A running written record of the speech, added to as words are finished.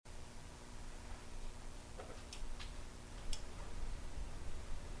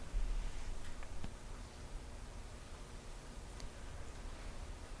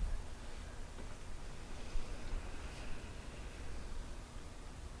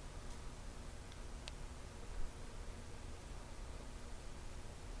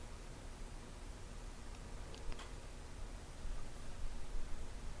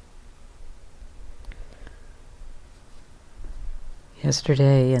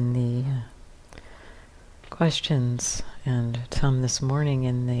Yesterday in the questions and some this morning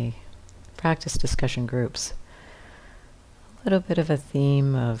in the practice discussion groups, a little bit of a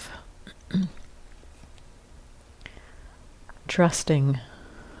theme of trusting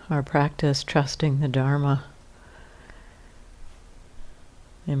our practice, trusting the Dharma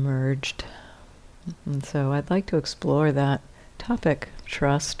emerged. And so I'd like to explore that topic,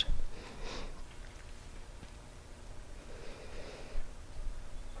 trust.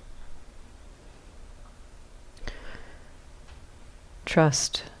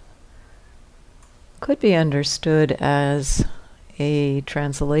 Trust could be understood as a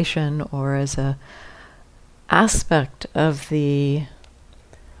translation or as a aspect of the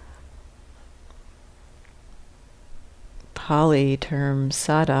Pali term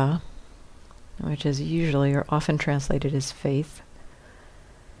saddha, which is usually or often translated as faith.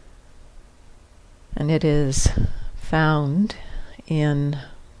 And it is found in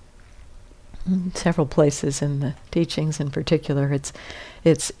several places in the teachings. In particular,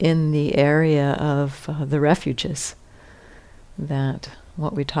 it's in the area of the refuges, that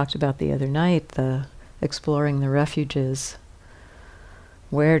what we talked about the other night, the exploring the refuges.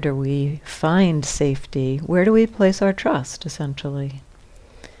 Where do we find safety? Where do we place our trust, essentially?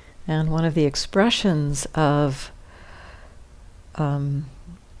 And one of the expressions of one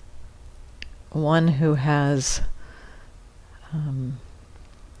who has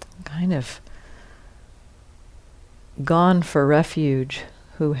kind of gone for refuge,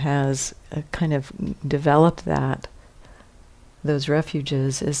 who has kind of developed those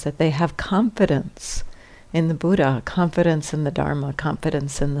refuges, is that they have confidence in the Buddha, confidence in the Dharma,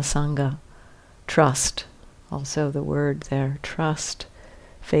 confidence in the Sangha, trust. Also the word there, trust,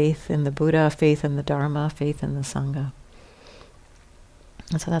 faith in the Buddha, faith in the Dharma, faith in the Sangha.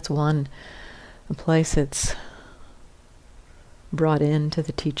 And so that's one place it's brought into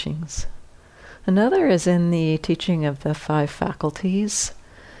the teachings. Another is in the teaching of the 5 faculties,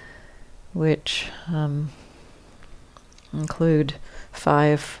 which include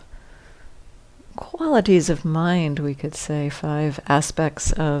 5 qualities of mind, we could say, 5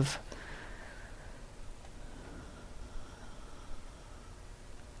 aspects of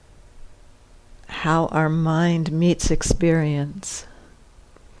how our mind meets experience.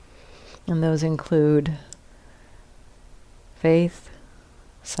 And those include faith,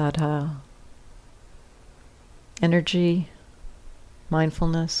 saddha, energy,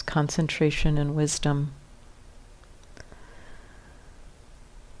 mindfulness, concentration, and wisdom.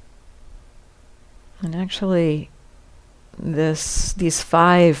 And actually, these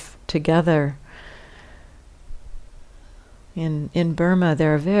 5 together in Burma,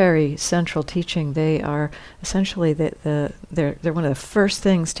 they're a very central teaching. They are essentially they're one of the first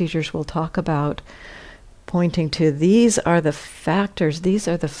things teachers will talk about, pointing to these are the factors, these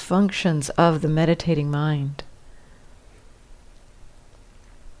are the functions of the meditating mind.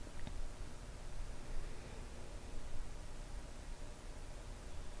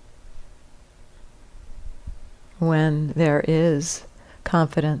 When there is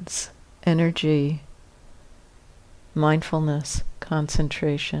confidence, energy, mindfulness,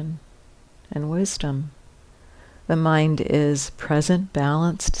 concentration, and wisdom, the mind is present,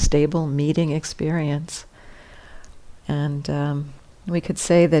 balanced, stable, meeting experience. And we could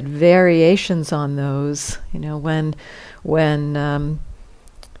say that variations on those, when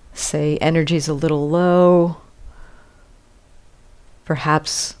say energy's a little low,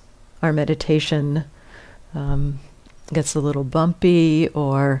 perhaps our meditation gets a little bumpy,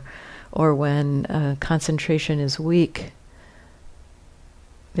 or when concentration is weak,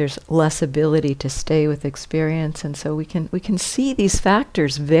 there's less ability to stay with experience, and so we can see these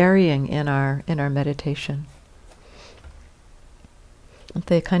factors varying in our meditation.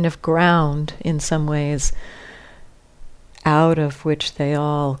 They kind of ground, in some ways, out of which they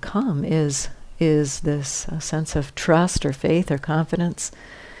all come is this sense of trust or faith or confidence.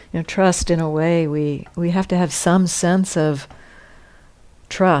 Trust, in a way, we have to have some sense of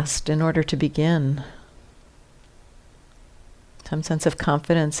trust in order to begin. Some sense of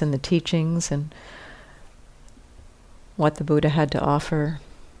confidence in the teachings and what the Buddha had to offer.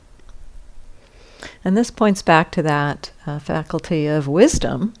 And this points back to that faculty of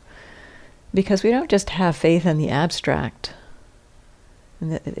wisdom, because we don't just have faith in the abstract.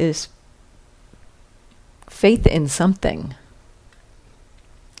 And it is faith in something.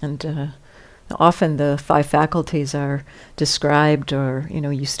 And often the 5 faculties are described, or,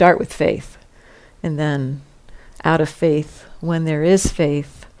 you start with faith, and then out of faith, when there is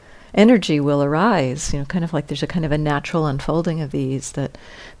faith, energy will arise, kind of like there's a kind of a natural unfolding of these, that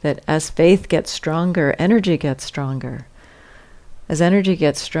as faith gets stronger, energy gets stronger. As energy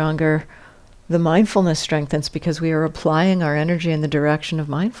gets stronger, the mindfulness strengthens because we are applying our energy in the direction of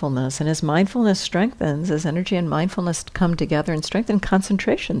mindfulness. And as mindfulness strengthens, as energy and mindfulness come together and strengthen,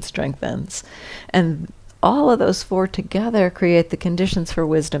 concentration strengthens. And all of those four together create the conditions for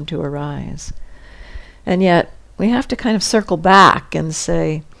wisdom to arise. And yet, we have to kind of circle back and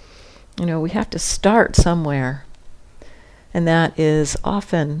say, we have to start somewhere. And that is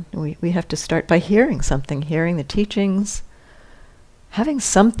often, we have to start by hearing something, hearing the teachings, having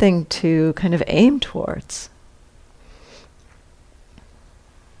something to kind of aim towards.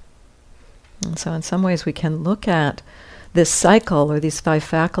 And so in some ways we can look at this cycle or these five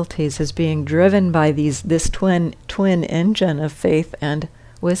faculties as being driven by this twin engine of faith and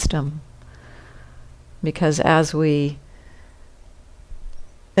wisdom. Because as we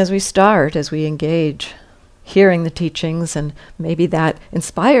engage, hearing the teachings, and maybe that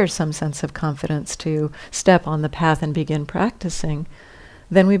inspires some sense of confidence to step on the path and begin practicing,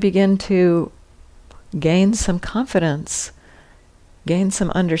 then we begin to gain some confidence, gain some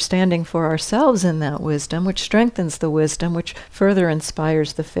understanding for ourselves in that wisdom, which strengthens the wisdom, which further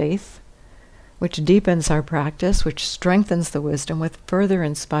inspires the faith, which deepens our practice, which strengthens the wisdom, which further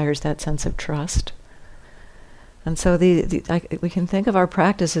inspires that sense of trust. And so we can think of our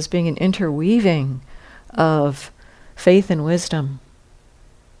practice as being an interweaving of faith and wisdom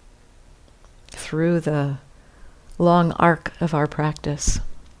through the long arc of our practice.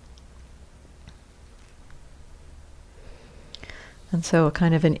 And so a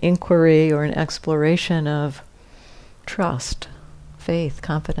kind of an inquiry or an exploration of trust, faith,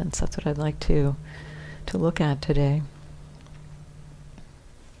 confidence, that's what I'd like to look at today.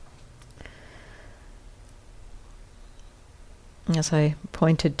 As I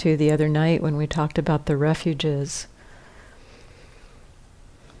pointed to the other night when we talked about the refuges,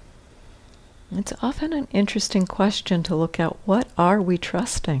 it's often an interesting question to look at. What are we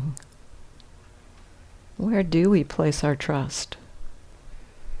trusting? Where do we place our trust?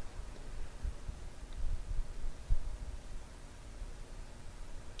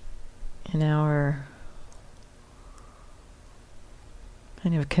 In our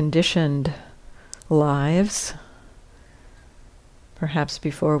kind of conditioned lives, perhaps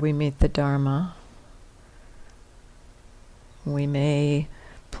before we meet the Dharma, we may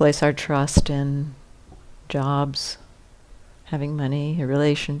place our trust in jobs, having money, a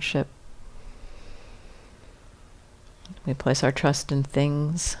relationship. We place our trust in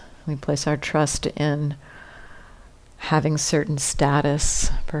things. We place our trust in having certain status,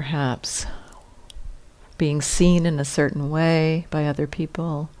 perhaps being seen in a certain way by other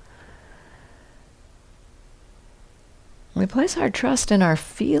people. We place our trust in our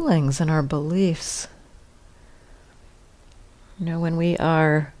feelings and our beliefs. When we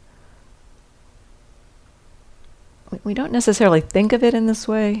don't necessarily think of it in this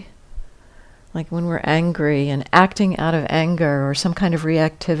way, like when we're angry and acting out of anger or some kind of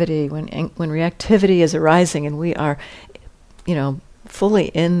reactivity, when reactivity is arising and we are, fully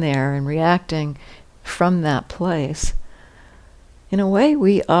in there and reacting from that place, in a way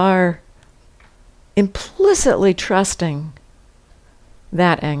we are implicitly trusting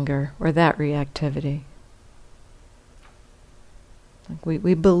that anger or that reactivity. Like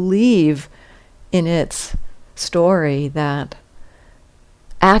we believe in its story that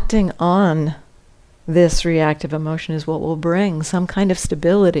acting on this reactive emotion is what will bring some kind of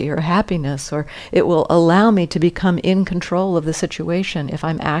stability or happiness, or it will allow me to become in control of the situation if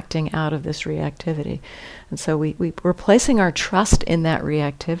I'm acting out of this reactivity. And so we're placing our trust in that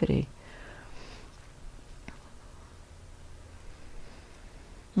reactivity.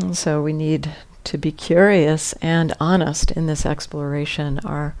 And so we need to be curious and honest in this exploration.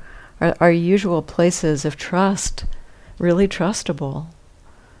 Are our usual places of trust really trustable?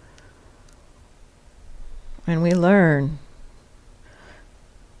 And we learn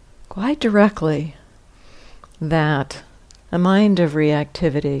quite directly that a mind of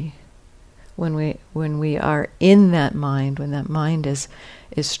reactivity, when we are in that mind, when that mind is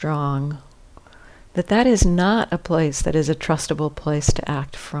strong, that is not a place that is a trustable place to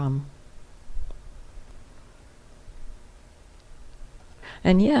act from.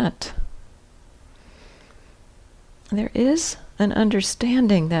 And yet, there is an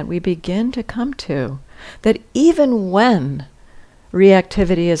understanding that we begin to come to, that even when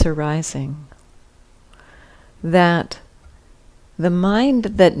reactivity is arising, that the mind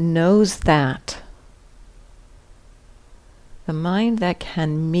that knows that, the mind that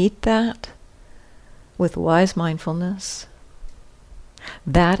can meet that with wise mindfulness,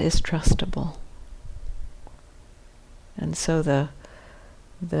 that is trustable. And so the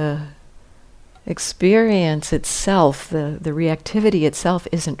experience itself, the reactivity itself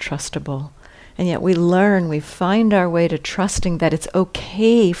isn't trustable. And yet we find our way to trusting that it's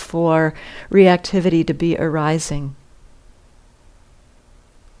okay for reactivity to be arising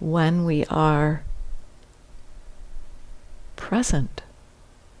when we are present,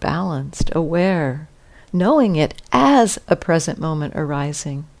 balanced, aware, knowing it as a present moment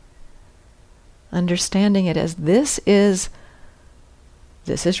arising, understanding it as this is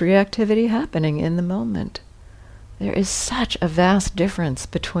reactivity happening in the moment. There is such a vast difference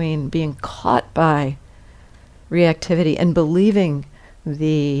between being caught by reactivity and believing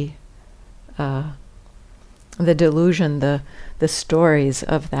the delusion, the stories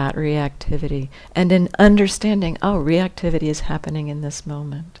of that reactivity, and in understanding, oh, reactivity is happening in this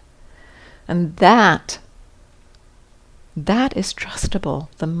moment. And that is trustable.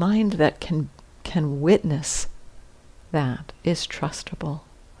 The mind that can witness that is trustable.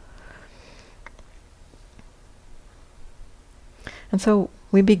 And so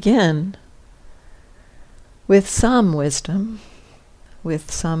we begin with some wisdom,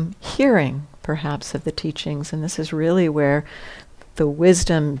 with some hearing, perhaps, of the teachings. And this is really where the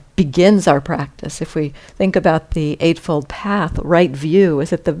wisdom begins our practice. If we think about the Eightfold Path, right view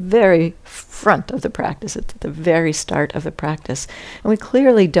is at the very front of the practice. It's at the very start of the practice. And we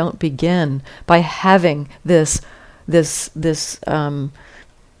clearly don't begin by having this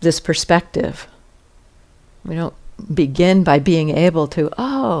perspective. We don't begin by being able to,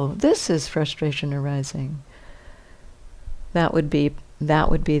 oh, this is frustration arising. That would be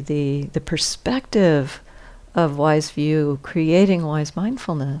the perspective of wise view, creating wise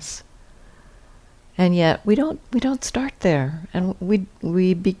mindfulness. And yet we don't start there. And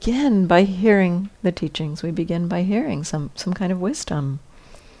we begin by hearing the teachings. We begin by hearing some kind of wisdom.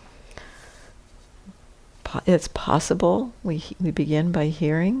 It's possible we begin by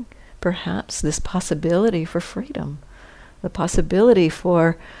hearing perhaps this possibility for freedom, the possibility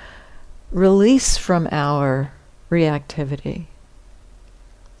for release from our reactivity.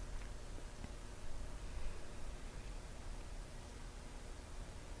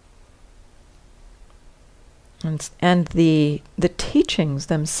 And the teachings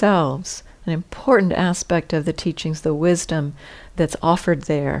themselves, an important aspect of the teachings, the wisdom that's offered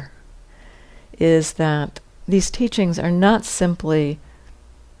there, is that these teachings are not simply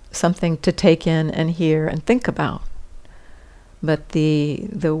something to take in and hear and think about, but the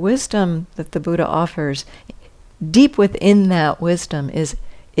wisdom that the Buddha offers, deep within that wisdom is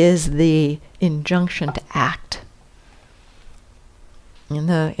the injunction to act. In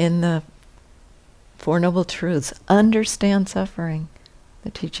the Four Noble Truths, understand suffering.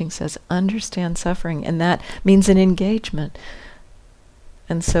 The teaching says, understand suffering, and that means an engagement.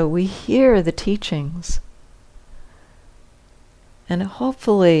 And so we hear the teachings, and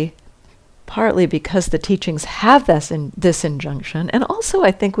hopefully, partly because the teachings have this injunction, and also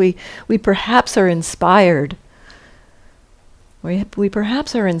I think we perhaps are inspired. We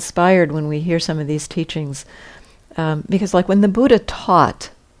perhaps are inspired when we hear some of these teachings, because like when the Buddha taught,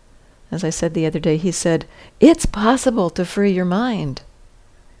 as I said the other day, he said, it's possible to free your mind.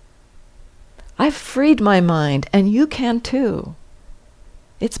 I've freed my mind, and you can too.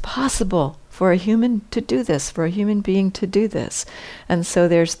 It's possible for a human to do this, for a human being to do this. And so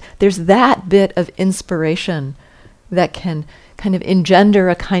there's that bit of inspiration that can kind of engender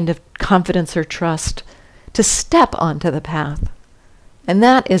a kind of confidence or trust to step onto the path. And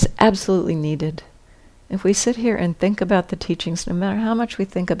that is absolutely needed. If we sit here and think about the teachings, no matter how much we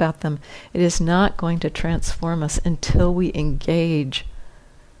think about them, it is not going to transform us until we engage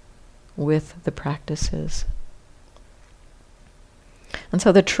with the practices. And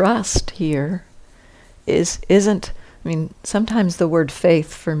so the trust here isn't, I mean, sometimes the word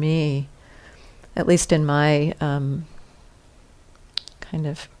faith for me, at least in my kind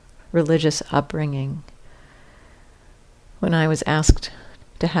of religious upbringing, when I was asked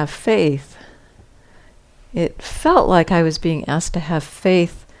to have faith, it felt like I was being asked to have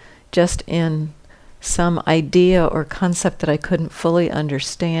faith just in some idea or concept that I couldn't fully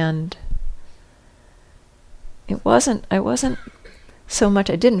understand. I wasn't so much,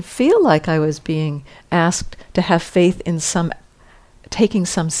 I didn't feel like I was being asked to have faith in taking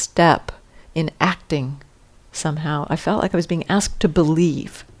some step in acting somehow. I felt like I was being asked to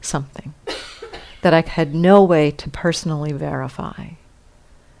believe something that I had no way to personally verify.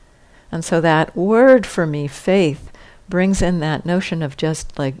 And so that word for me, faith, brings in that notion of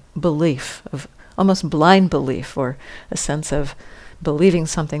just like belief, of almost blind belief, or a sense of believing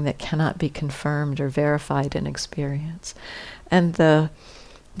something that cannot be confirmed or verified in experience. And there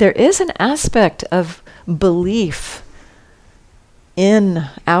is an aspect of belief in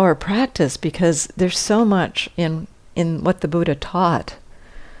our practice, because there's so much in what the Buddha taught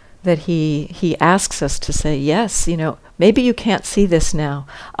that he asks us to say, yes, maybe you can't see this now.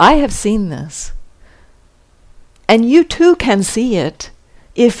 I have seen this. And you too can see it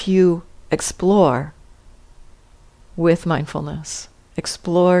if you explore with mindfulness.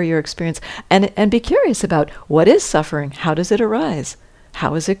 Explore your experience and be curious about what is suffering, how does it arise,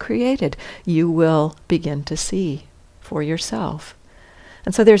 how is it created. You will begin to see for yourself.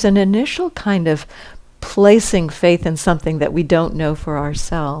 And so there's an initial kind of placing faith in something that we don't know for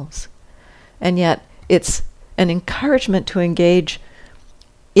ourselves. And yet it's an encouragement to engage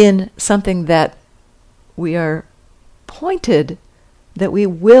in something that we are pointed that we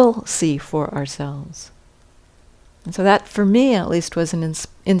will see for ourselves. And so that, for me at least, was an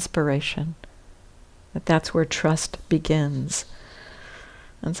inspiration. That's where trust begins.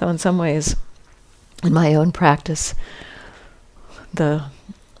 And so in some ways, in my own practice, I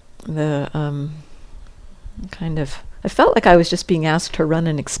felt like I was just being asked to run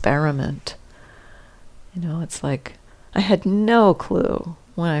an experiment. It's like I had no clue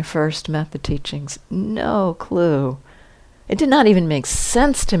when I first met the teachings, no clue. It did not even make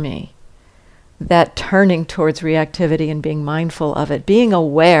sense to me that turning towards reactivity and being mindful of it, being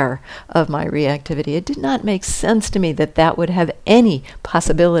aware of my reactivity, it did not make sense to me that that would have any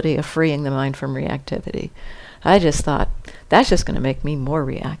possibility of freeing the mind from reactivity. I just thought, that's just going to make me more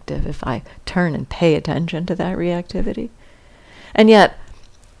reactive if I turn and pay attention to that reactivity. And yet,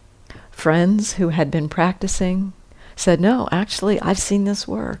 friends who had been practicing said, no, actually, I've seen this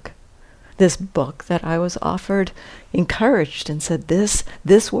work. This book that I was offered encouraged and said, this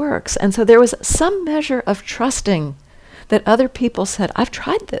works. And so there was some measure of trusting that other people said, I've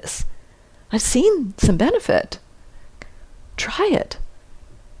tried this. I've seen some benefit. Try it.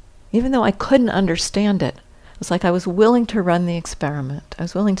 Even though I couldn't understand it. It was like I was willing to run the experiment. I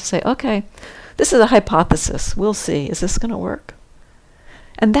was willing to say, okay, this is a hypothesis. We'll see. Is this going to work?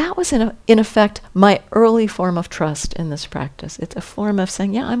 And that was, in effect, my early form of trust in this practice. It's a form of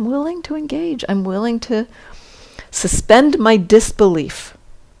saying, yeah, I'm willing to engage. I'm willing to suspend my disbelief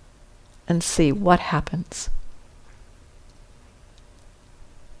and see what happens.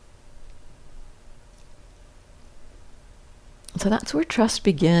 So that's where trust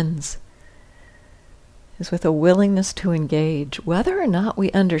begins, is with a willingness to engage, whether or not we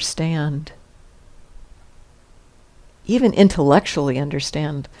understand, even intellectually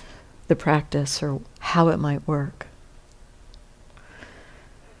understand the practice or how it might work.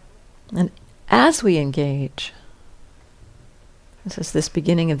 And as we engage, this is this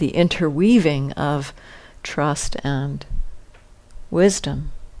beginning of the interweaving of trust and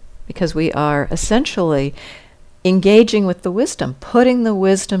wisdom, because we are essentially engaging with the wisdom, putting the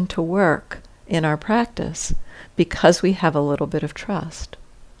wisdom to work in our practice because we have a little bit of trust.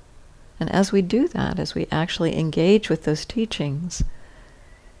 And as we do that, as we actually engage with those teachings,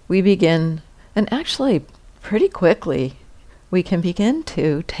 we begin, and actually pretty quickly, we can begin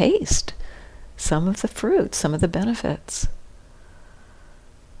to taste some of the fruits, some of the benefits.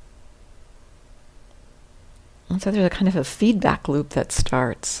 And so there's a kind of a feedback loop that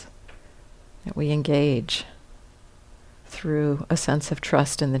starts, that we engage through a sense of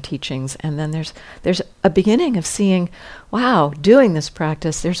trust in the teachings. And then there's a beginning of seeing, wow, doing this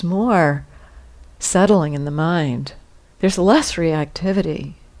practice, there's more settling in the mind. There's less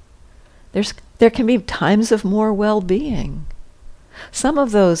reactivity. There can be times of more well-being. Some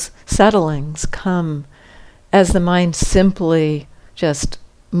of those settlings come as the mind simply just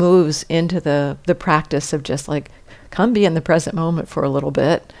moves into the practice of just like, come be in the present moment for a little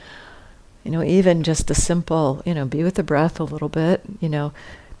bit. Even just the simple, be with the breath a little bit,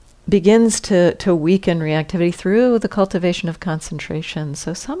 begins to weaken reactivity through the cultivation of concentration.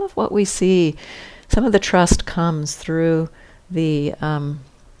 So some of what we see, some of the trust comes through the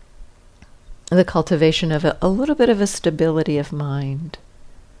cultivation of a little bit of a stability of mind.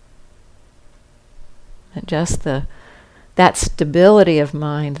 And just that stability of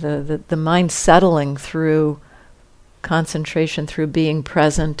mind, the mind settling through concentration, through being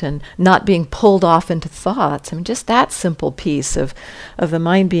present and not being pulled off into thoughts. I mean, just that simple piece of the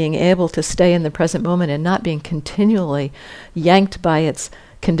mind being able to stay in the present moment and not being continually yanked by its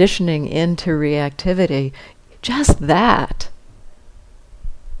conditioning into reactivity. Just that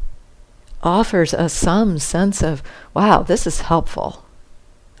offers us some sense of, wow, this is helpful.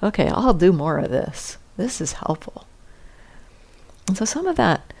 Okay, I'll do more of this. This is helpful. And so some of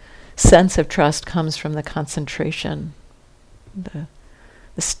that sense of trust comes from the concentration, the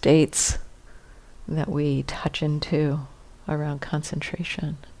states that we touch into around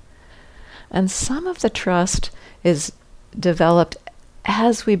concentration. And some of the trust is developed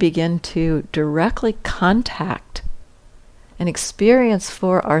as we begin to directly contact and experience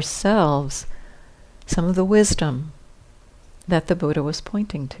for ourselves some of the wisdom that the Buddha was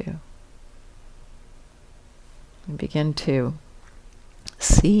pointing to. We begin to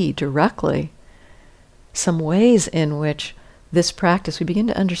see directly some ways in which this practice, we begin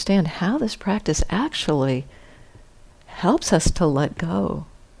to understand how this practice actually helps us to let go.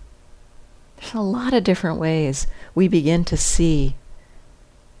 There's a lot of different ways we begin to see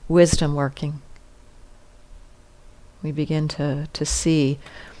wisdom working. We begin to see,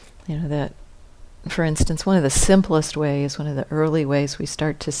 that, for instance, one of the simplest ways, one of the early ways we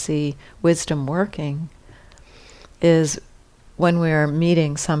start to see wisdom working is when we're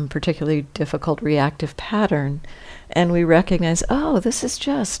meeting some particularly difficult reactive pattern and we recognize, oh, this is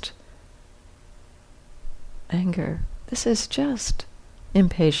just anger. This is just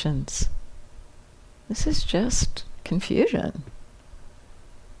impatience. This is just confusion.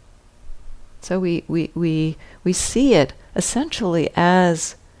 So we see it essentially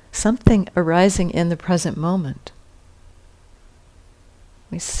as something arising in the present moment.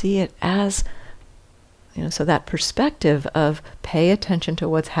 We see it as, so that perspective of pay attention to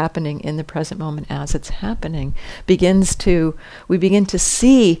what's happening in the present moment as it's happening we begin to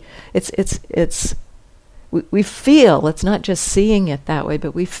see we feel, it's not just seeing it that way,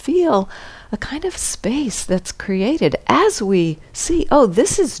 but we feel a kind of space that's created as we see, oh,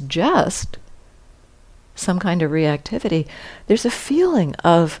 this is just some kind of reactivity. There's a feeling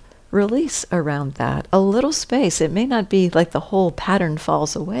of release around that, a little space. It may not be like the whole pattern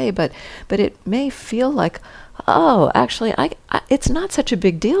falls away, but it may feel like, oh, actually, it's not such a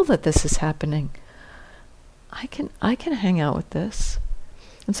big deal that this is happening. I can hang out with this.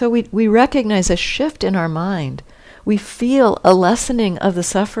 And so we recognize a shift in our mind. We feel a lessening of the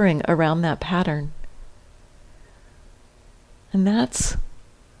suffering around that pattern. And that's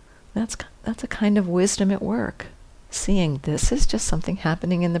a kind of wisdom at work. Seeing this is just something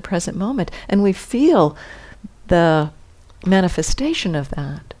happening in the present moment. And we feel the manifestation of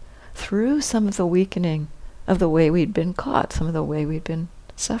that through some of the weakening of the way we'd been caught, some of the way we'd been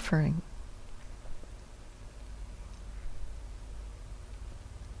suffering.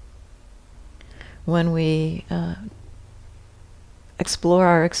 When we explore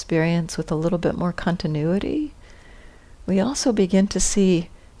our experience with a little bit more continuity, we also begin to see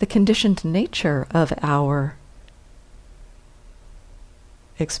the conditioned nature of our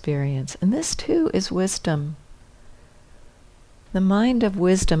experience. And this too is wisdom. The mind of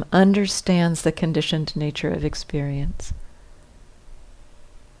wisdom understands the conditioned nature of experience.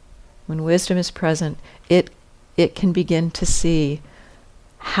 When wisdom is present, it can begin to see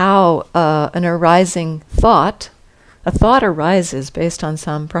how an arising thought, a thought arises based on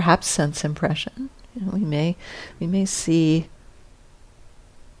some perhaps sense impression. We may see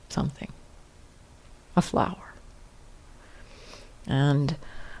something, a flower, and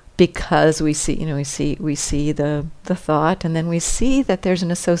because we see the thought, and then we see that there's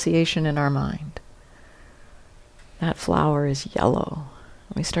an association in our mind. That flower is yellow.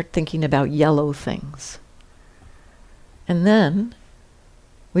 We start thinking about yellow things, and then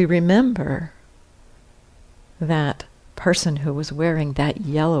we remember that person who was wearing that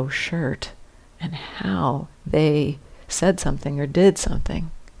yellow shirt and how they said something or did something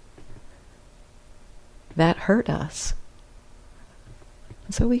that hurt us.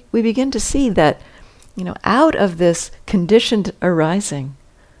 And so we begin to see that, out of this conditioned arising,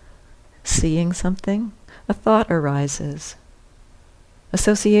 seeing something, a thought arises.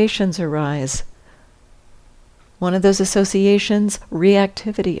 Associations arise. One of those associations,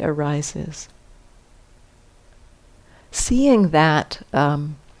 reactivity arises. Seeing that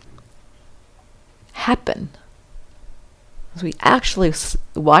happen, as we actually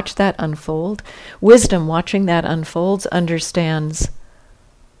watch that unfold, wisdom watching that unfolds understands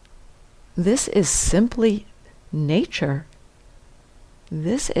this is simply nature.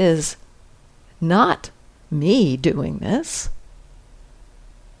 This is not me doing this.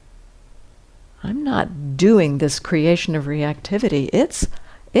 I'm not doing this creation of reactivity.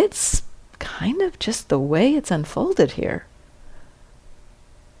 It's kind of just the way it's unfolded here.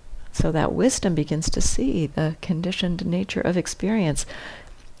 So that wisdom begins to see the conditioned nature of experience,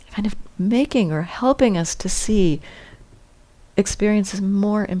 kind of making or helping us to see experience as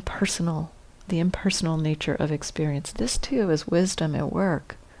more impersonal, the impersonal nature of experience. This too is wisdom at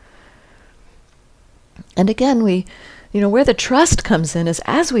work. And again, where the trust comes in is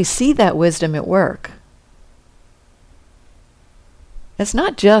as we see that wisdom at work. It's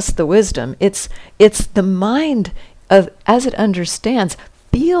not just the wisdom, it's the mind of, as it understands,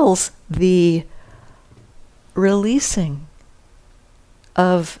 feels the releasing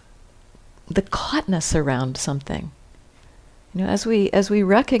of the caughtness around something. As we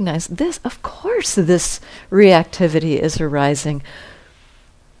recognize this, of course this reactivity is arising.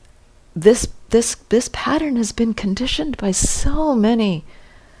 This pattern has been conditioned by so many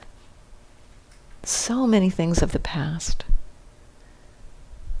things of the past.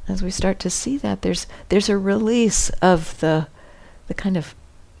 As we start to see that, there's a release of the kind of,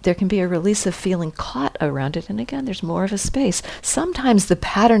 there can be a release of feeling caught around it, and again, there's more of a space. Sometimes the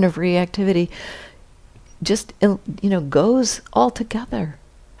pattern of reactivity just goes all together,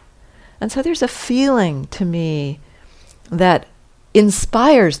 and so there's a feeling to me that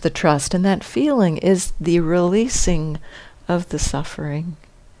inspires the trust, and that feeling is the releasing of the suffering.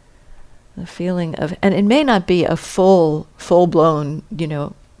 The feeling of, and it may not be a full-blown,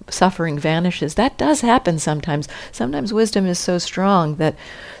 suffering vanishes. That does happen sometimes. Sometimes wisdom is so strong that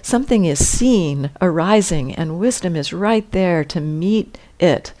something is seen arising, and wisdom is right there to meet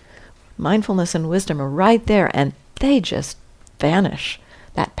it. Mindfulness and wisdom are right there, and they just vanish.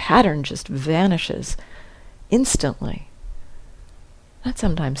 That pattern just vanishes instantly. That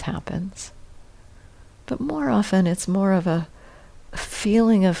sometimes happens. But more often it's more of a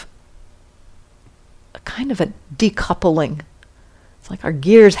feeling of a kind of a decoupling. It's like our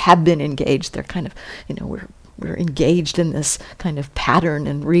gears have been engaged. They're kind of, we're engaged in this kind of pattern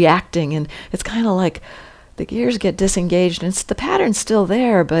and reacting, and it's kind of like the gears get disengaged, and the pattern's still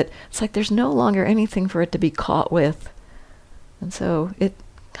there, but it's like there's no longer anything for it to be caught with. And so it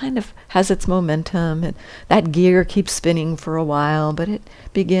kind of has its momentum, and that gear keeps spinning for a while, but it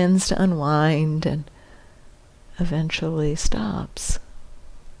begins to unwind and eventually stops.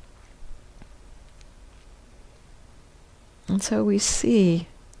 And so we start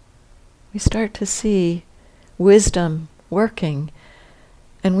to see wisdom working,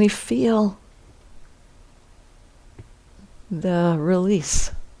 and we feel the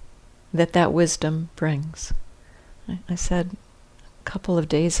release that wisdom brings. I said a couple of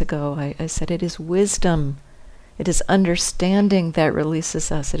days ago, I said it is wisdom, it is understanding that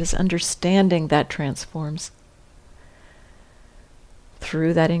releases us, it is understanding that transforms.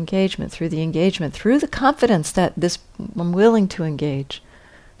 Through that engagement, through the confidence that I'm willing to engage,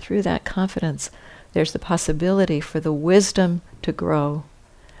 through that confidence, there's the possibility for the wisdom to grow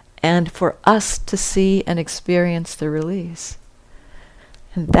and for us to see and experience the release.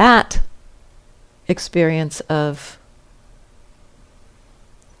 And that experience of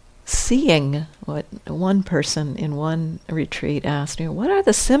seeing, what one person in one retreat asked me, what are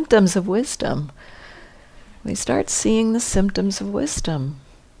the symptoms of wisdom? We start seeing the symptoms of wisdom.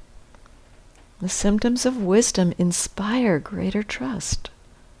 The symptoms of wisdom inspire greater trust.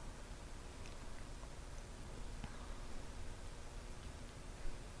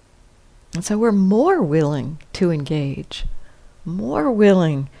 And so we're more willing to engage, more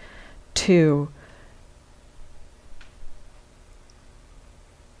willing to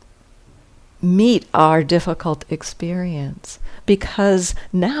meet our difficult experience, because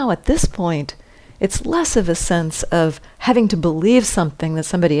now at this point, it's less of a sense of having to believe something that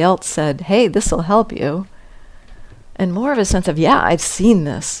somebody else said, hey, this will help you, and more of a sense of, yeah, I've seen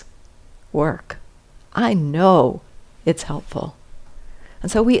this work. I know it's helpful. And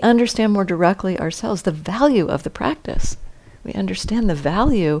so we understand more directly ourselves the value of the practice. We understand the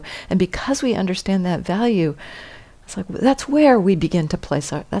value, and because we understand that value, it's like that's where we begin to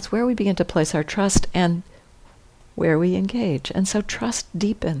place our trust and where we engage. And so trust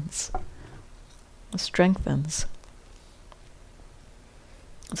deepens, strengthens.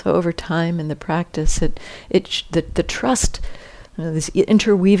 So over time in the practice, the trust, this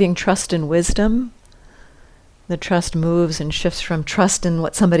interweaving trust and wisdom, the trust moves and shifts from trust in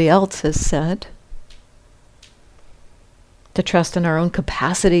what somebody else has said to trust in our own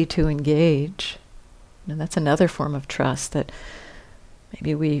capacity to engage. And that's another form of trust, that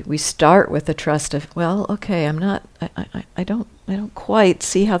maybe we start with the trust of, well, okay, I don't quite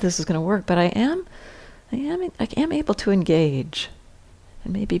see how this is going to work, but I am able to engage,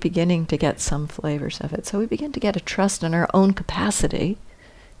 and maybe beginning to get some flavors of it. So we begin to get a trust in our own capacity,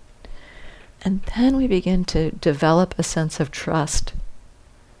 and then we begin to develop a sense of trust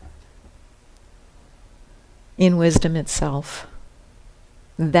in wisdom itself,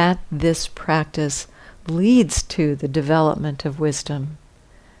 that this practice leads to the development of wisdom.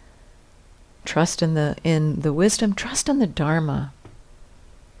 Trust in the wisdom, trust in the Dharma.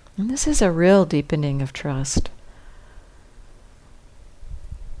 And this is a real deepening of trust.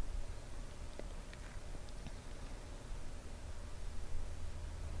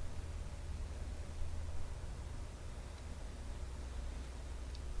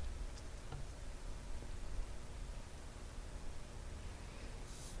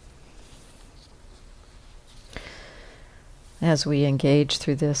 as we engage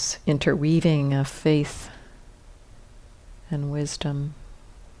through this interweaving of faith and wisdom,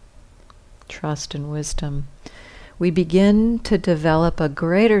 trust and wisdom, we begin to develop a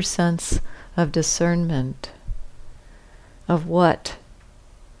greater sense of discernment of what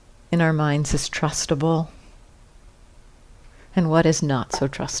in our minds is trustable and what is not so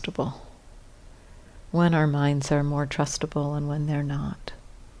trustable, when our minds are more trustable and when they're not.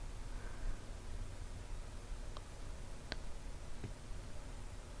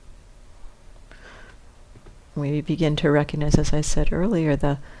 We begin to recognize, as I said earlier,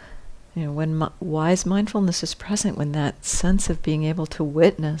 when wise mindfulness is present, when that sense of being able to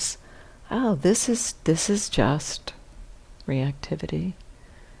witness, oh, this is just reactivity.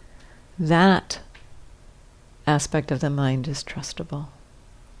 That aspect of the mind is trustable.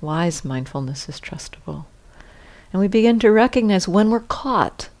 Wise mindfulness is trustable. And we begin to recognize when we're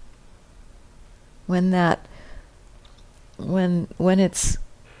caught, when it's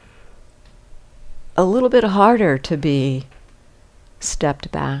a little bit harder to be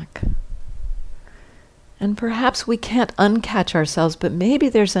stepped back. And perhaps we can't uncatch ourselves, but maybe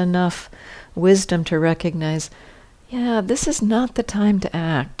there's enough wisdom to recognize, yeah, this is not the time to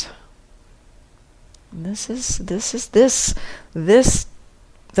act. The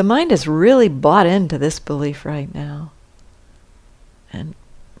mind is really bought into this belief right now. And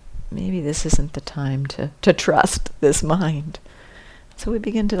maybe this isn't the time to trust this mind. So we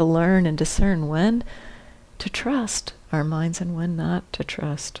begin to learn and discern when to trust our minds and when not to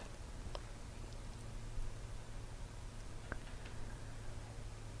trust.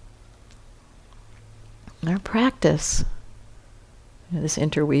 Our practice, this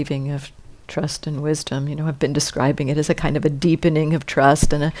interweaving of trust and wisdom, I've been describing it as a kind of a deepening of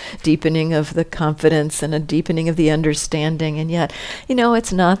trust and a deepening of the confidence and a deepening of the understanding. And yet,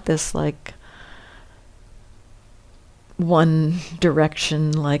 it's not this like one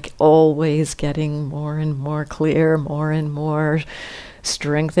direction, like always getting more and more clear, more and more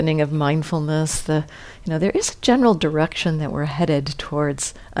strengthening of mindfulness. There is a general direction that we're headed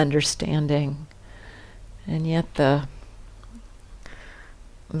towards understanding. And yet the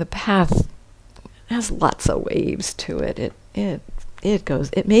path has lots of waves to it. It goes.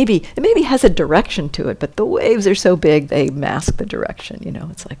 It maybe has a direction to it, but the waves are so big they mask the direction.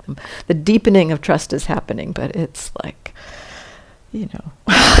 It's like the deepening of trust is happening, but it's like,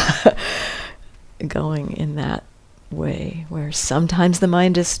 going in that way where sometimes the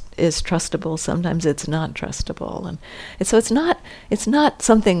mind is trustable, sometimes it's not trustable, and so it's not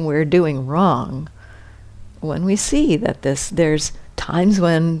something we're doing wrong when we see that there's times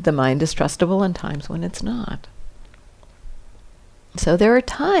when the mind is trustable and times when it's not. So there are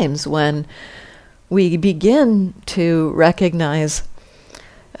times when we begin to recognize,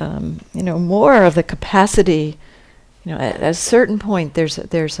 more of the capacity. At a certain point, there's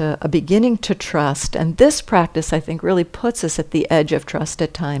a beginning to trust, and this practice, I think, really puts us at the edge of trust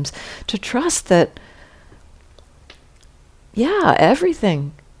at times. To trust that,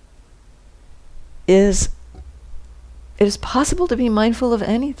 everything is. It is possible to be mindful of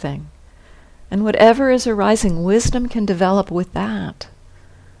anything. And whatever is arising, wisdom can develop with that.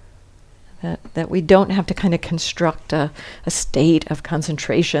 That we don't have to kind of construct a state of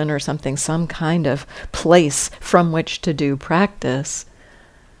concentration or something, some kind of place from which to do practice.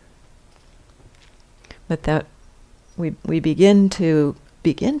 But that we begin to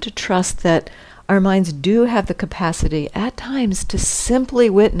trust that our minds do have the capacity at times to simply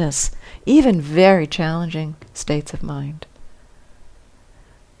witness even very challenging states of mind.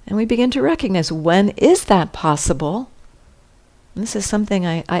 And we begin to recognize, when is that possible? And this is something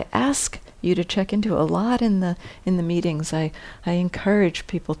I ask you to check into a lot in the meetings. I encourage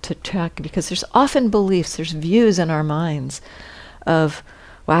people to check, because there's often beliefs, there's views in our minds of,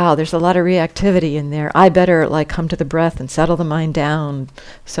 wow, there's a lot of reactivity in there. I better come to the breath and settle the mind down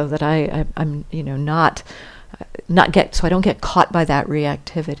so that I'm not get, so I don't get caught by that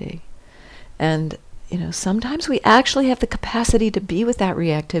reactivity. And sometimes we actually have the capacity to be with that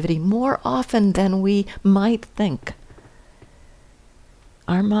reactivity more often than we might think.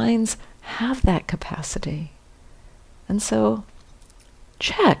 Our minds have that capacity. And so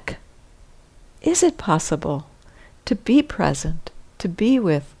check, is it possible to be present, to be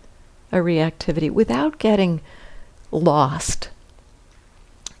with a reactivity without getting lost?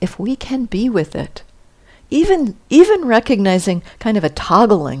 If we can be with it, even recognizing kind of a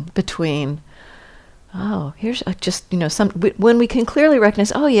toggling between, here's when we can clearly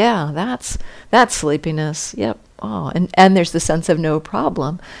recognize, that's sleepiness. Yep. And there's the sense of no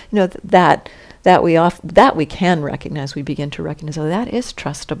problem. That we can recognize. We begin to recognize, that is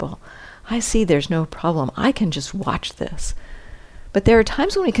trustable. I see there's no problem. I can just watch this. But there are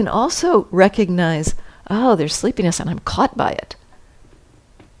times when we can also recognize, oh, there's sleepiness and I'm caught by it.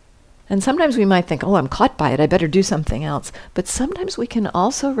 And sometimes we might think, oh, I'm caught by it, I better do something else. But sometimes we can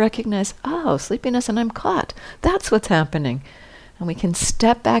also recognize, oh, sleepiness and I'm caught. That's what's happening. And we can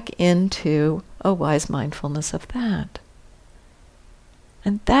step back into a wise mindfulness of that.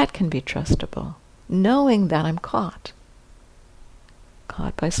 And that can be trustable, knowing that I'm caught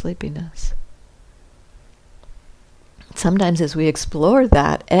by sleepiness. Sometimes as we explore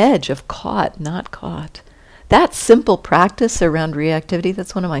that edge of caught, not caught, that simple practice around reactivity,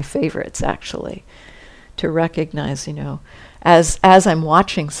 that's one of my favorites actually, to recognize, as I'm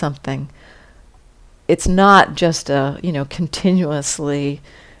watching something, it's not just a, continuously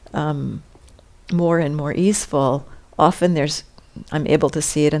more and more easeful. Often I'm able to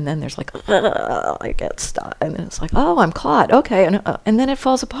see it, and then there's like, I get stuck, and then it's like, oh, I'm caught, okay, and then it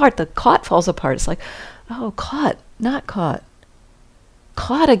falls apart. The caught falls apart. It's like, oh, caught, not caught,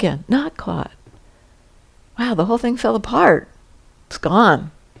 caught again, not caught. Wow, the whole thing fell apart. It's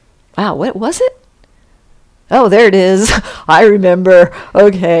gone. Wow, what was it? Oh, there it is. I remember.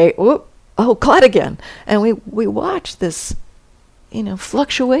 Okay. Whoop. Oh, caught again. And we watch this,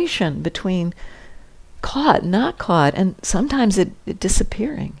 fluctuation between caught, not caught, and sometimes it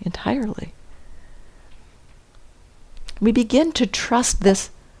disappearing entirely. We begin to trust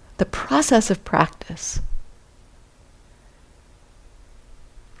the process of practice.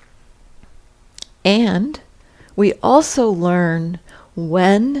 And we also learn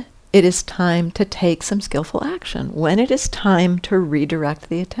when it is time to take some skillful action, when it is time to redirect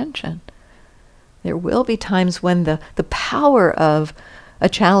the attention. There will be times when the power of a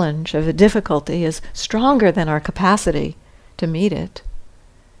challenge, of a difficulty, is stronger than our capacity to meet it.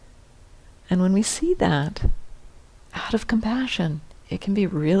 And when we see that, out of compassion, it can be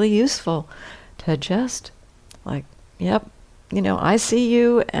really useful to just like, yep, I see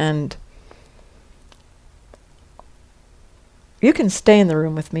you, and you can stay in the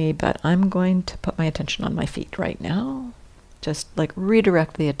room with me, but I'm going to put my attention on my feet right now. Just like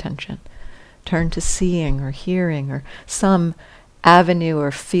redirect the attention. Turn to seeing or hearing or some avenue or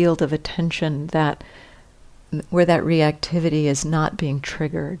field of attention where that reactivity is not being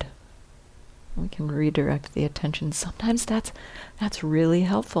triggered. We can redirect the attention. Sometimes that's really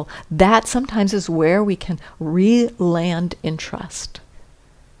helpful. That sometimes is where we can re-land in trust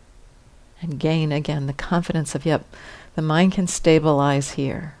and gain again the confidence of, yep, the mind can stabilize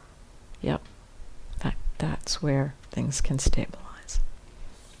here. Yep, that's where things can stabilize.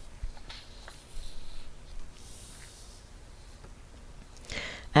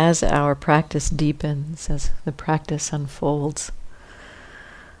 As our practice deepens, as the practice unfolds,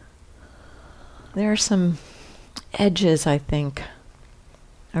 there are some edges, I think,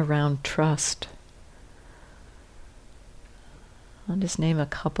 around trust. I'll just name a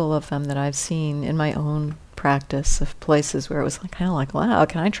couple of them that I've seen in my own practice, of places where it was kind of like, wow,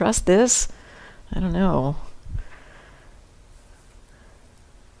 can I trust this? I don't know.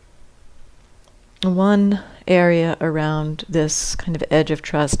 One area around this kind of edge of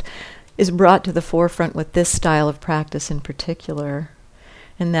trust is brought to the forefront with this style of practice in particular,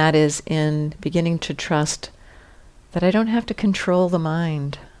 and that is in beginning to trust that I don't have to control the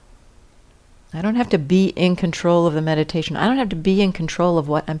mind. I don't have to be in control of the meditation. I don't have to be in control of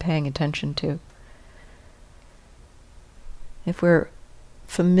what I'm paying attention to. If we're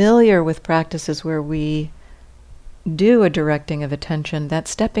familiar with practices where we do a directing of attention, that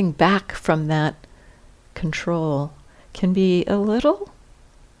stepping back from that control can be a little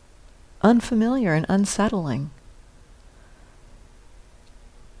unfamiliar and unsettling.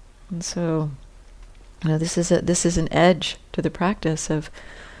 And so, this is an edge to the practice of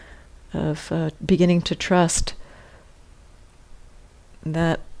beginning to trust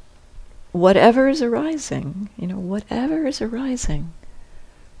that whatever is arising,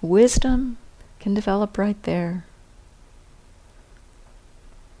 wisdom can develop right there.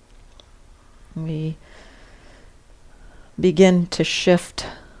 We begin to shift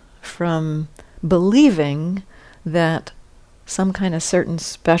from believing that some kind of certain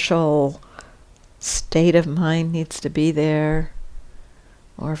special state of mind needs to be there,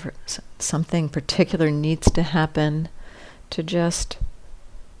 or if something particular needs to happen, to just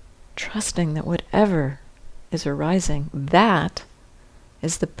trusting that whatever is arising, that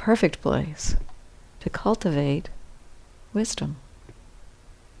is the perfect place to cultivate wisdom.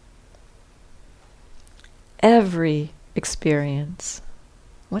 Every experience,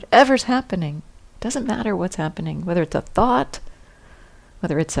 whatever's happening, doesn't matter what's happening, whether it's a thought,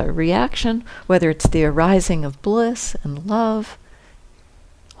 whether it's a reaction, whether it's the arising of bliss and love,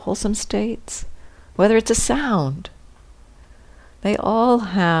 wholesome states, whether it's a sound, they all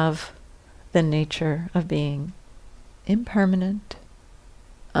have the nature of being impermanent,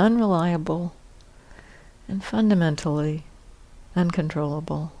 unreliable, and fundamentally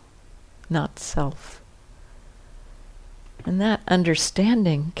uncontrollable, not self. And that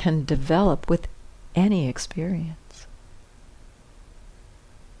understanding can develop with any experience.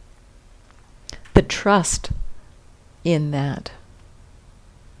 The trust in that,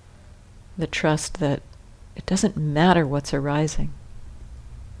 the trust that it doesn't matter what's arising.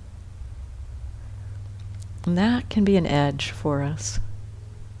 And that can be an edge for us.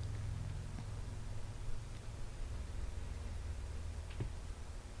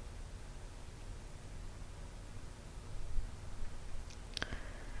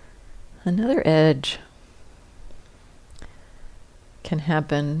 Another edge can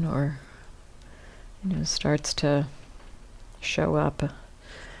happen, or starts to show up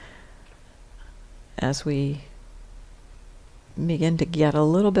as we begin to get a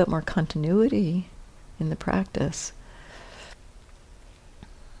little bit more continuity in the practice.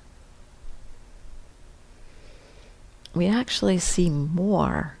 We actually see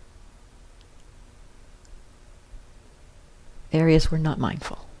more areas we're not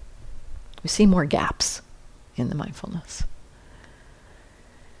mindful. We see more gaps in the mindfulness.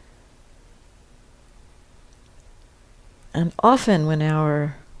 And often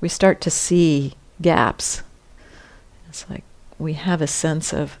when we start to see gaps, it's like we have a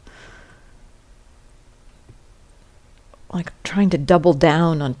sense of like trying to double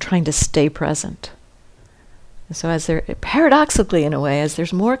down on trying to stay present. And so paradoxically in a way, as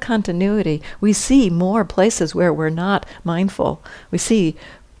there's more continuity, we see more places where we're not mindful. We see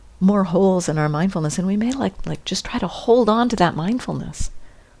more holes in our mindfulness, and we may like just try to hold on to that mindfulness,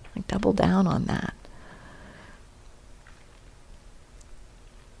 like double down on that.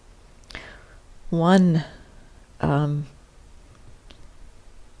 One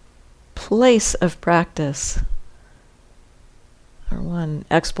place of practice, or one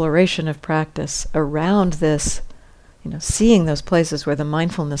exploration of practice around this, seeing those places where the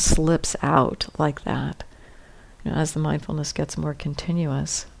mindfulness slips out like that, as the mindfulness gets more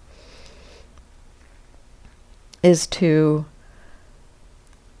continuous, is to,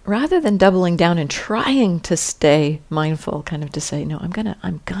 rather than doubling down and trying to stay mindful, kind of to say, no, I'm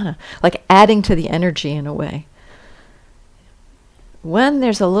gonna, like adding to the energy in a way. When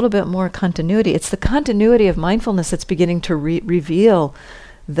there's a little bit more continuity, it's the continuity of mindfulness that's beginning to reveal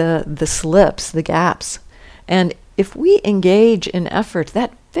the slips, the gaps. And if we engage in effort,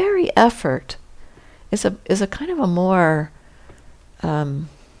 that very effort is a kind of a more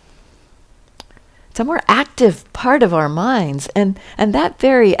it's a more active part of our minds, and that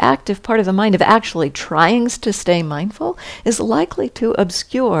very active part of the mind of actually trying to stay mindful is likely to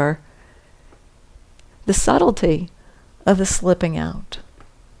obscure the subtlety of the slipping out.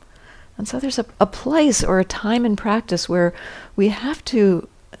 And so there's a place or a time in practice where we have to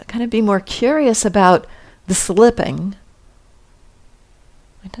kind of be more curious about the slipping.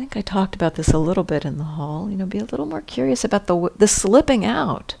 I think I talked about this a little bit in the hall. Be a little more curious about the slipping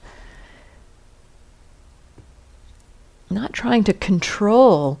out. Not trying to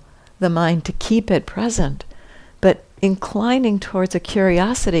control the mind to keep it present, but inclining towards a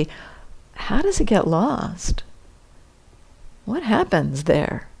curiosity. How does it get lost? What happens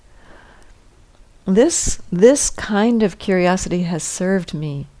there? This kind of curiosity has served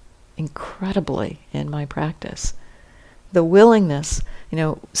me incredibly in my practice. The willingness,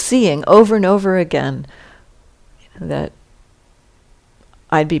 seeing over and over again that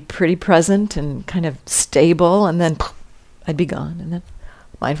I'd be pretty present and kind of stable, and then I'd be gone. And then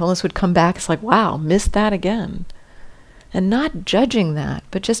mindfulness would come back. It's like, wow, missed that again. And not judging that,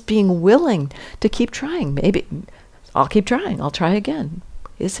 but just being willing to keep trying. Maybe I'll keep trying. I'll try again.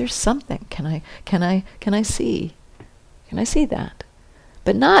 Is there something? Can I see? Can I see that?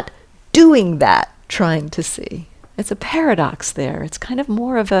 But not doing that, trying to see. It's a paradox there. It's kind of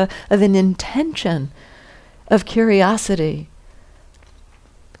more of an intention of curiosity.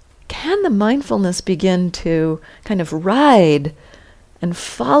 Can the mindfulness begin to kind of ride and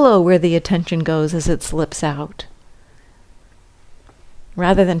follow where the attention goes as it slips out,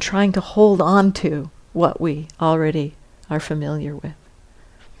 rather than trying to hold on to what we already are familiar with?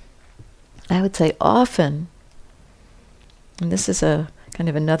 I would say often, and this is a kind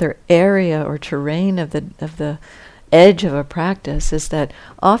of another area or terrain of the edge of a practice, is that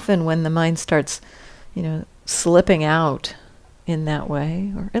often when the mind starts, slipping out in that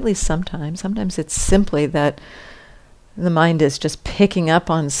way, or at least sometimes it's simply that the mind is just picking up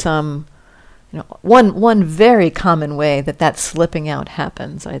on some, one very common way that slipping out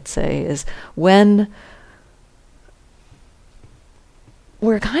happens, I'd say, is when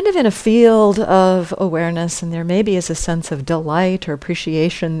we're kind of in a field of awareness, and there maybe is a sense of delight or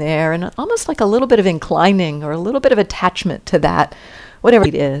appreciation there, and almost like a little bit of inclining or a little bit of attachment to that, whatever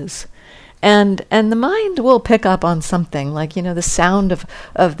it is. And the mind will pick up on something like, the sound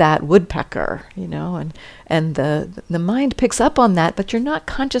of that woodpecker, and the mind picks up on that, but you're not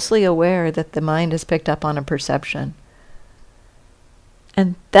consciously aware that the mind has picked up on a perception.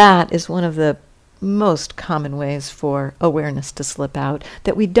 And that is one of the most common ways for awareness to slip out,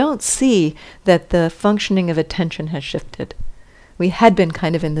 that we don't see that the functioning of attention has shifted. We had been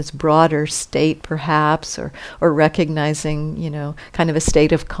kind of in this broader state, perhaps, or recognizing, kind of a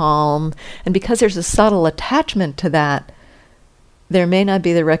state of calm. And because there's a subtle attachment to that, there may not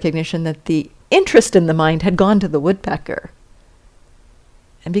be the recognition that the interest in the mind had gone to the woodpecker.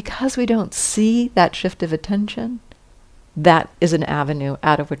 And because we don't see that shift of attention, that is an avenue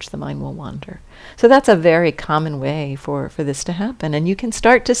out of which the mind will wander. So that's a very common way for this to happen. And you can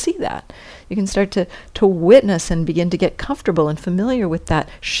start to see that. You can start to witness and begin to get comfortable and familiar with that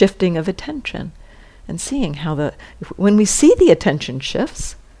shifting of attention and seeing how when we see the attention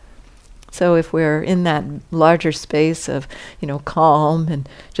shifts, so if we're in that larger space of, calm and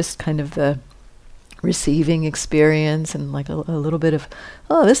just kind of the receiving experience and like a little bit of,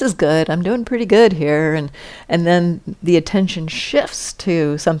 oh, this is good, I'm doing pretty good here, and then the attention shifts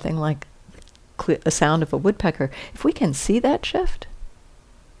to something like a sound of a woodpecker. If we can see that shift,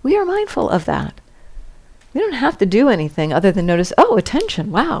 we are mindful of that. We don't have to do anything other than notice, oh,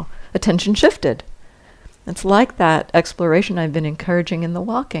 attention, wow, attention shifted. It's like that exploration I've been encouraging in the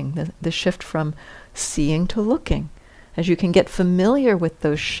walking, the shift from seeing to looking. As you can get familiar with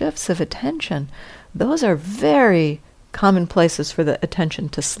those shifts of attention, those are very common places for the attention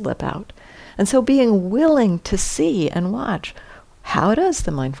to slip out. And so being willing to see and watch, how does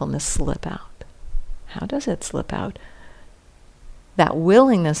the mindfulness slip out? How does it slip out? That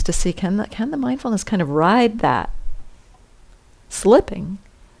willingness to see, can the mindfulness kind of ride that slipping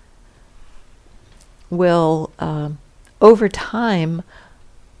will, over time,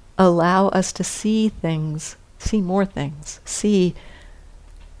 allow us to see things, see more things, see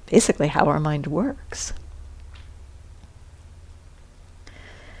basically how our mind works.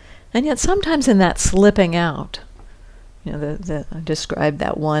 And yet sometimes in that slipping out, I described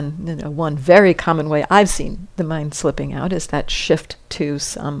that one very common way I've seen the mind slipping out is that shift to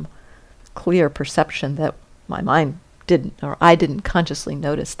some clear perception that my mind didn't, or I didn't consciously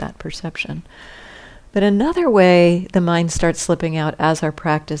notice that perception. But another way the mind starts slipping out as our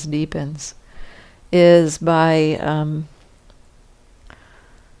practice deepens is by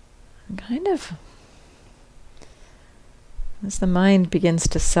as the mind begins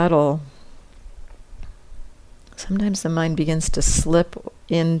to settle, sometimes the mind begins to slip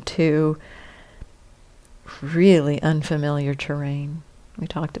into really unfamiliar terrain. We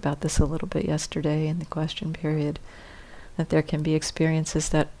talked about this a little bit yesterday in the question period, that there can be experiences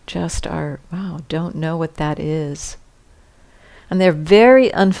that just are, don't know what that is. And their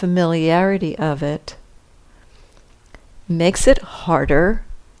very unfamiliarity of it makes it harder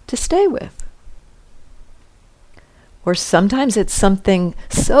to stay with. Or sometimes it's something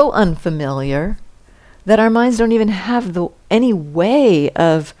so unfamiliar that our minds don't even have any way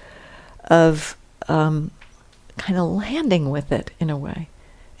of kind of landing with it in a way.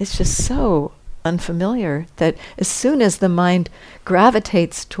 It's just so unfamiliar that as soon as the mind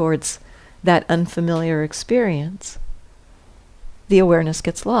gravitates towards that unfamiliar experience, the awareness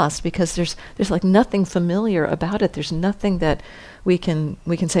gets lost, because there's like nothing familiar about it. There's nothing that we can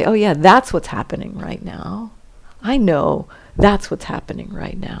say, oh yeah, that's what's happening right now. I know that's what's happening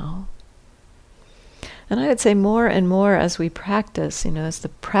right now. And I would say more and more as we practice, as the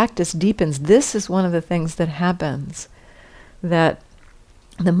practice deepens, this is one of the things that happens, that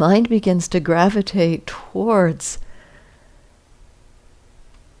the mind begins to gravitate towards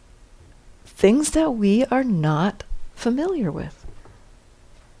things that we are not familiar with.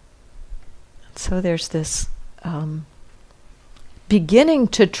 So there's this beginning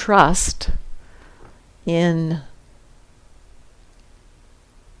to trust in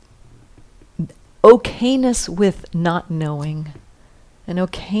okayness with not knowing, an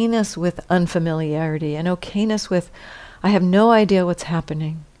okayness with unfamiliarity, an okayness with, I have no idea what's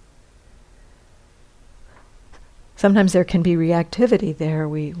happening. Sometimes there can be reactivity there.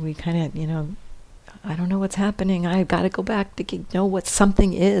 We kind of, I don't know what's happening. I've got to go back to know what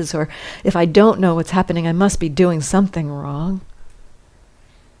something is. Or if I don't know what's happening, I must be doing something wrong.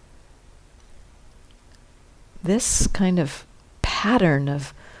 This kind of pattern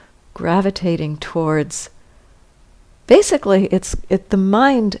of gravitating towards, basically the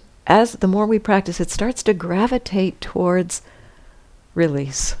mind, as the more we practice, it starts to gravitate towards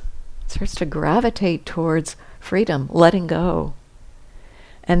release. It starts to gravitate towards freedom, letting go.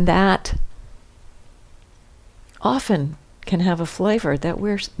 And that often can have a flavor that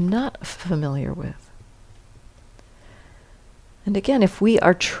we're not familiar with. And again, if we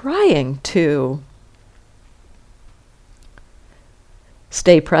are trying to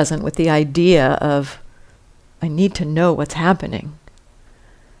stay present with the idea of, I need to know what's happening,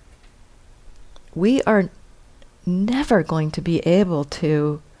 we are never going to be able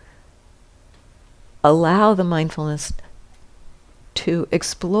to allow the mindfulness to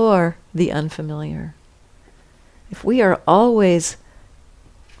explore the unfamiliar. If we are always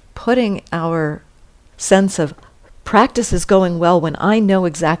putting our sense of practice is going well when I know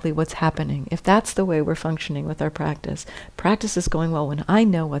exactly what's happening, if that's the way we're functioning with our practice is going well when I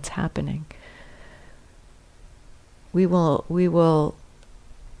know what's happening, we will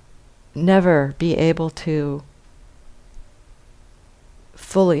never be able to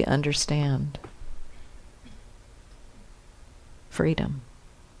fully understand freedom.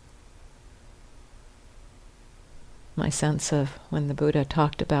 My sense of when the Buddha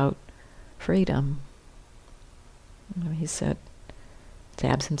talked about freedom, he said, the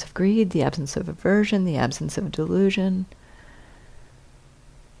absence of greed, the absence of aversion, the absence of delusion.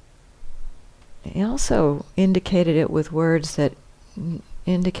 He also indicated it with words that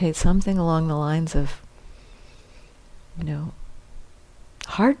indicate something along the lines of,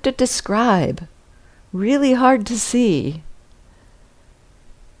 hard to describe, really hard to see.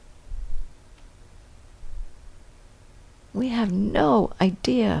 We have no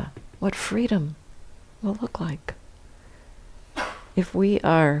idea what freedom will look like if we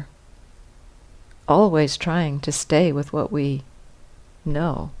are always trying to stay with what we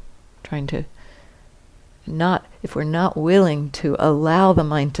know, if we're not willing to allow the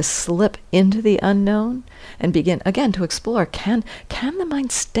mind to slip into the unknown and begin again to explore, can the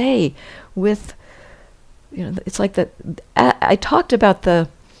mind stay with, it's like that. I talked about the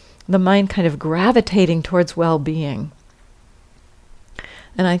mind kind of gravitating towards well-being.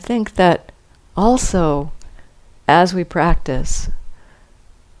 And I think that also, as we practice,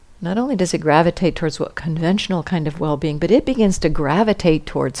 not only does it gravitate towards what conventional kind of well-being, but it begins to gravitate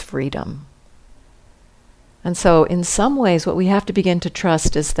towards freedom. And so in some ways, what we have to begin to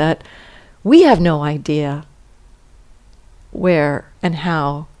trust is that we have no idea where and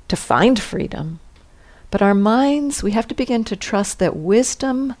how to find freedom. But our minds, we have to begin to trust that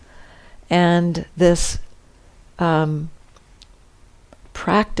wisdom and this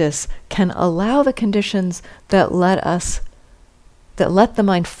practice can allow the conditions that let the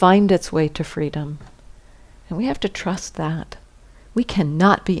mind find its way to freedom. And we have to trust that. We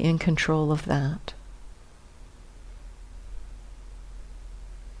cannot be in control of that.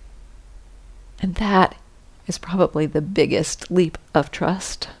 And that is probably the biggest leap of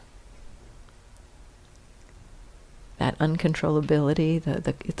trust. That uncontrollability,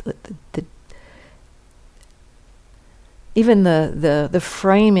 even the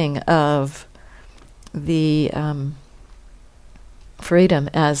framing of the freedom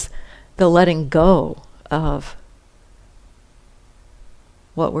as the letting go of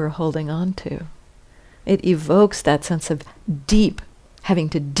what we're holding on to. It evokes that sense of having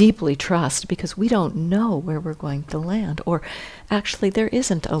to deeply trust, because we don't know where we're going to land. Or actually there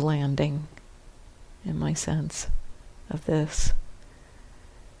isn't a landing, in my sense of this.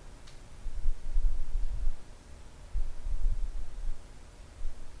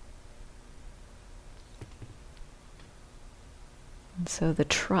 And so the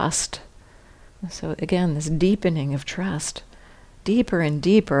trust, so again, this deepening of trust, deeper and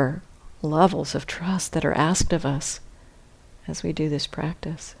deeper levels of trust that are asked of us as we do this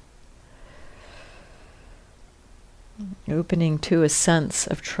practice. Opening to a sense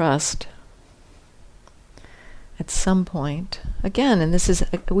of trust at some point. Again, and this is,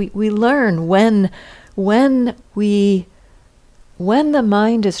 we learn when the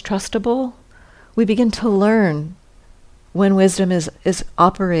mind is trustable, we begin to learn when wisdom is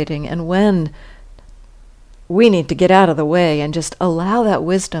operating and when we need to get out of the way and just allow that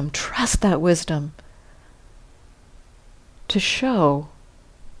wisdom, trust that wisdom to show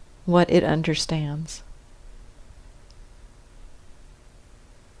what it understands.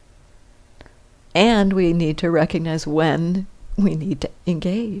 And we need to recognize when we need to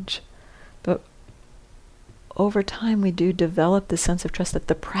engage. But over time we do develop the sense of trust that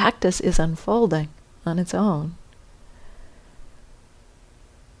the practice is unfolding on its own.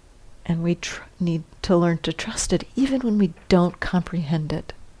 And we need to learn to trust it even when we don't comprehend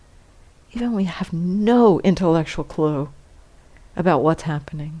it. Even when we have no intellectual clue about what's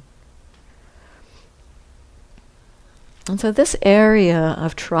happening. And so this area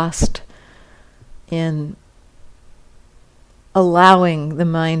of trust in allowing the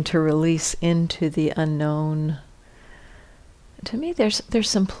mind to release into the unknown, to me there's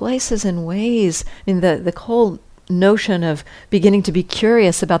some places and ways in the whole notion of beginning to be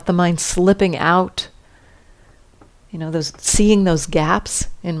curious about the mind slipping out. Those seeing those gaps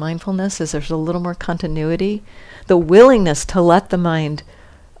in mindfulness as there's a little more continuity, the willingness to let the mind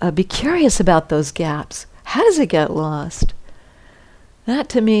be curious about those gaps. How does it get lost? That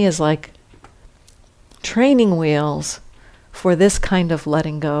to me is like training wheels for this kind of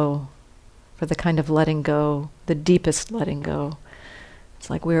letting go, for the kind of letting go, the deepest letting go. It's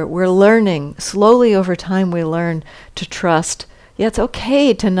like we're learning, slowly over time we learn to trust. Yeah, it's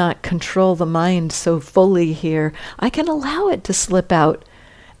okay to not control the mind so fully here. I can allow it to slip out.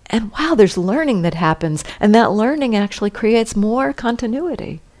 And wow, there's learning that happens. And that learning actually creates more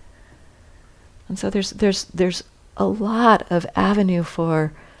continuity. And so there's a lot of avenue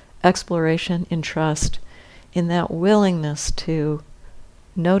for exploration in trust, in that willingness to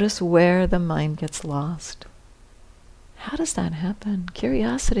notice where the mind gets lost. How does that happen?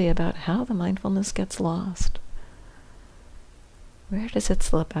 Curiosity about how the mindfulness gets lost. Where does it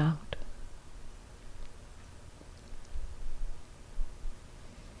slip out?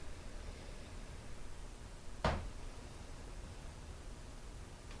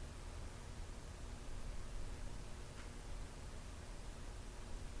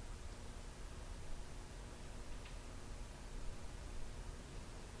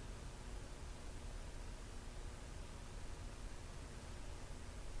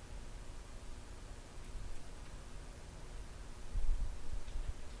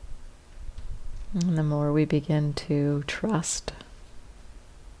 And the more we begin to trust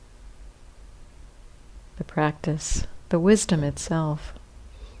the practice, the wisdom itself,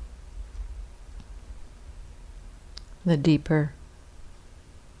 the deeper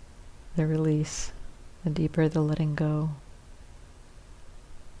the release, the deeper the letting go.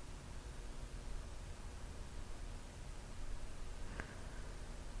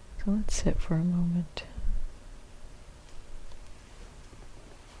 So let's sit for a moment.